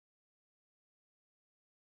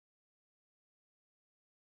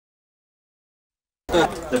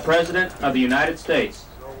The President of the United States.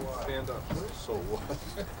 Stand up. So what?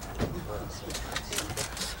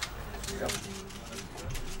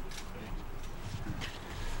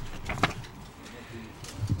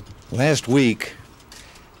 Last week,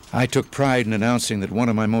 I took pride in announcing that one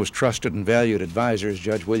of my most trusted and valued advisors,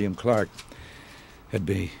 Judge William Clark,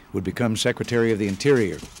 would become Secretary of the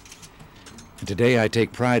Interior. And today I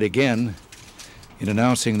take pride again in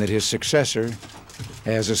announcing that his successor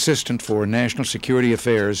as Assistant for National Security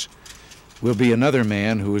Affairs will be another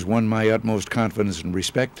man who has won my utmost confidence and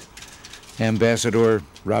respect, Ambassador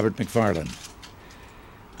Robert McFarlane.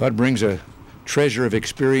 Bud brings a treasure of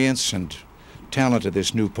experience and talent to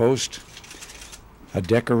this new post, a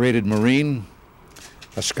decorated Marine,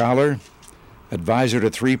 a scholar, advisor to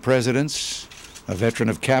 3 presidents, a veteran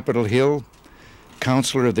of Capitol Hill,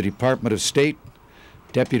 counselor of the Department of State,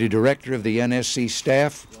 deputy director of the NSC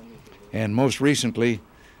staff, and most recently,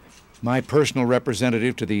 my personal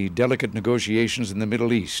representative to the delicate negotiations in the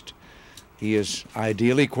Middle East. He is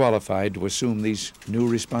ideally qualified to assume these new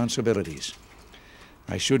responsibilities.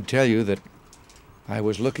 I should tell you that I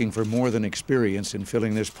was looking for more than experience in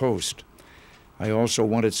filling this post. I also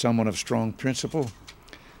wanted someone of strong principle,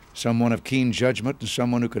 someone of keen judgment, and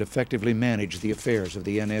someone who could effectively manage the affairs of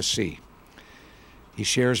the NSC. He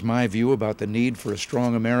shares my view about the need for a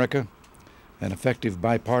strong America, an effective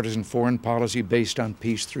bipartisan foreign policy based on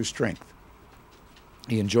peace through strength.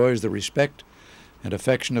 He enjoys the respect and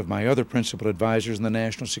affection of my other principal advisors in the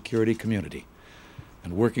national security community.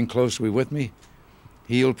 And working closely with me,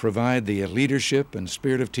 he'll provide the leadership and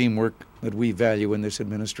spirit of teamwork that we value in this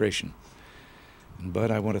administration.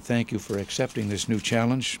 But I want to thank you for accepting this new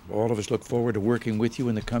challenge. All of us look forward to working with you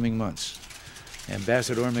in the coming months.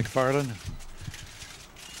 Ambassador McFarlane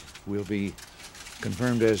will be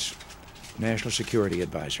confirmed as National Security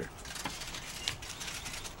Advisor.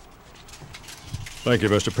 Thank you,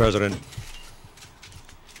 Mr. President.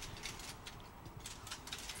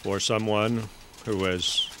 For someone who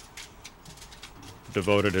has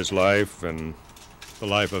devoted his life and the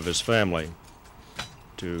life of his family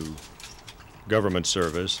to government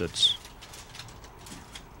service, it's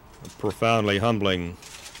a profoundly humbling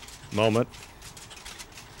moment,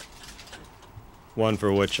 one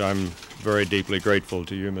for which I'm very deeply grateful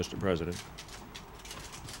to you, Mr. President.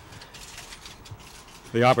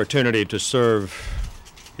 The opportunity to serve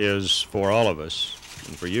is, for all of us,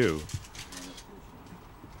 and for you,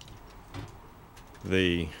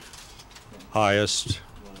 the highest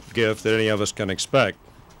gift that any of us can expect.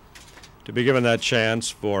 To be given that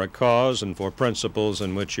chance for a cause and for principles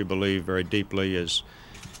in which you believe very deeply is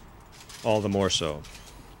all the more so.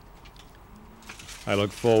 I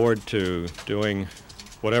look forward to doing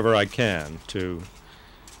whatever I can to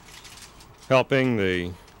helping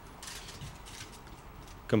the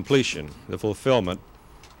completion, the fulfillment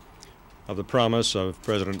of the promise of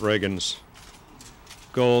President Reagan's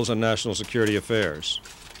goals in national security affairs.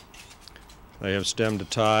 They have stemmed a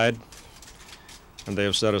tide, and they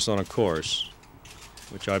have set us on a course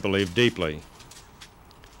which I believe deeply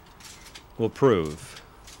will prove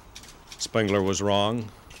Spengler was wrong,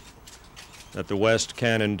 that the West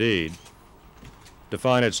can indeed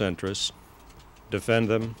define its interests, defend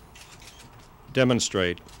them,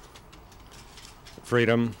 demonstrate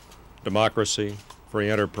freedom, democracy, free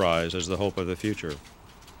enterprise as the hope of the future.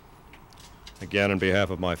 Again, on behalf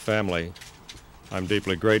of my family, I'm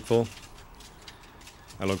deeply grateful.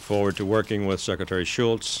 I look forward to working with Secretary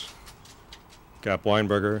Schultz, Cap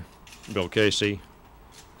Weinberger, Bill Casey,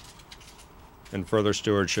 in further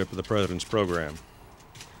stewardship of the President's program.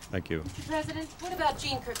 Thank you. Mr. President, what about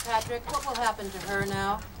Jean Kirkpatrick? What will happen to her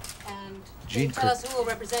now? And can you Jean tell us who will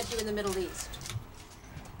represent you in the Middle East?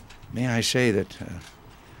 May I say that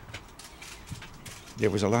there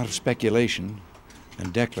was a lot of speculation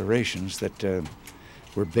and declarations that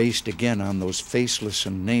were based again on those faceless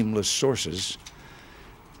and nameless sources.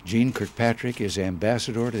 Jean Kirkpatrick is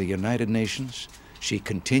ambassador to the United Nations. She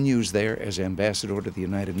continues there as ambassador to the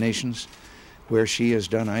United Nations, where she has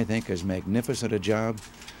done, I think, as magnificent a job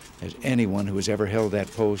as anyone who has ever held that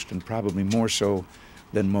post, and probably more so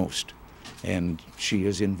than most. And she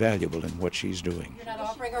is invaluable in what she's doing. You're not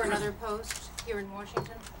offering her another post here in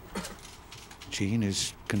Washington? Jean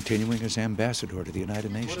is continuing as ambassador to the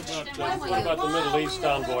United Nations. What about the Middle East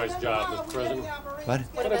envoy's job, Mr. President?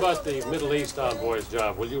 What about the Middle East envoy's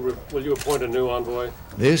job? Will you appoint a new envoy?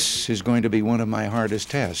 This is going to be one of my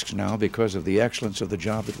hardest tasks now because of the excellence of the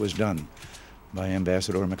job that was done by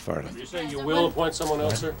Ambassador McFarlane. You say you will appoint someone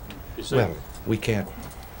else, sir? Well, we can't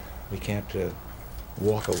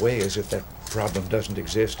walk away as if that problem doesn't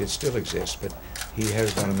exist. It still exists, but he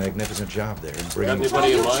has done a magnificent job there in bringing...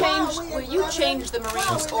 Anybody in mind? Will you change the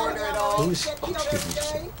Marines' order at all? Who's...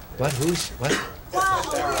 Excuse me. What? Who's... What?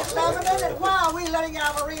 Why are we letting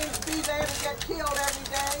our Marines be there and get killed every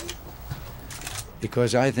day?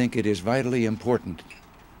 Because I think it is vitally important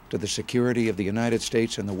to the security of the United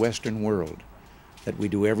States and the Western world that we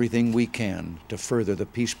do everything we can to further the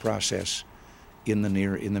peace process in the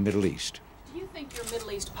Middle East. Do you think your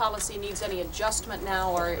Middle East policy needs any adjustment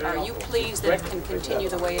now, or are you pleased that it can continue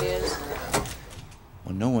the way it is?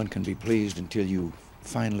 Well, no one can be pleased until you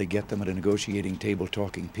finally get them at a negotiating table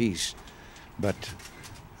talking peace. But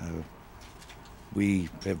we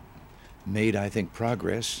have made, I think,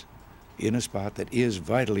 progress in a spot that is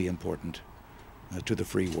vitally important to the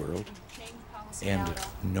free world. And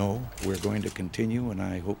no, we're going to continue, and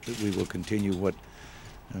I hope that we will continue what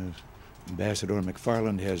Ambassador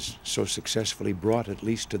McFarlane has so successfully brought, at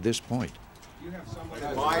least to this point. You have someone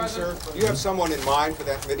in mind, sir? You have someone in mind for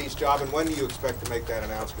that Mideast job, and when do you expect to make that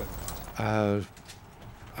announcement?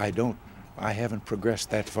 I haven't progressed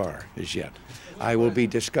that far as yet. I will be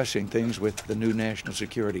discussing things with the new National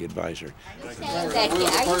Security Advisor. Will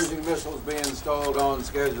the Pershing missiles be installed on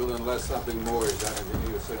schedule unless something more is done, as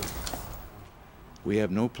you assume? We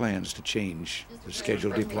have no plans to change the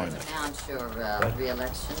scheduled deployment. When will you announce your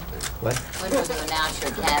re-election? What? When will you announce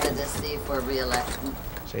your candidacy for re-election?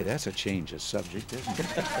 Say, that's a change of subject, isn't it?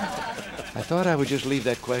 I thought I would just leave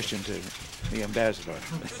that question to the ambassador.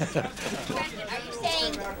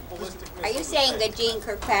 Are you saying that Jean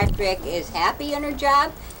Kirkpatrick is happy in her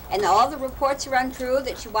job and all the reports are untrue,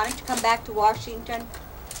 that she wanted to come back to Washington?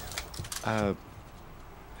 As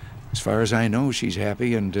far as I know, she's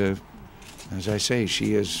happy, and as I say,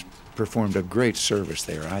 she has performed a great service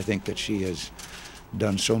there. I think that she has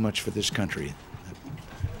done so much for this country.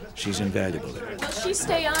 She's invaluable there. Will she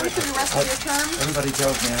stay on for the rest of your term? Everybody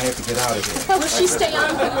tells me I have to get out of here. Will she stay on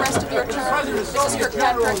for the rest of your term, Mrs.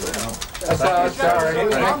 Kirkpatrick? That's all it's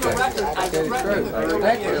already.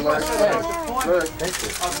 Thank you, Lord.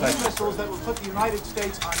 Of new missiles that will put the United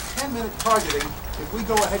States on 10-minute targeting if we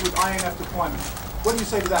go ahead with INF deployment. What do you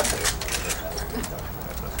say to that, Dave?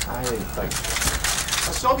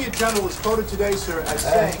 A Soviet general was quoted today, sir, as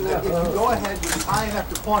saying that if you go ahead with the INF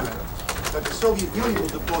deployment, that the Soviet Union will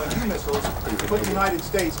deploy new missiles to put the United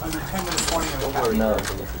States under 10-minute warning and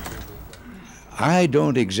attack. I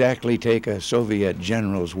don't exactly take a Soviet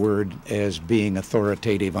general's word as being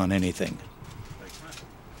authoritative on anything.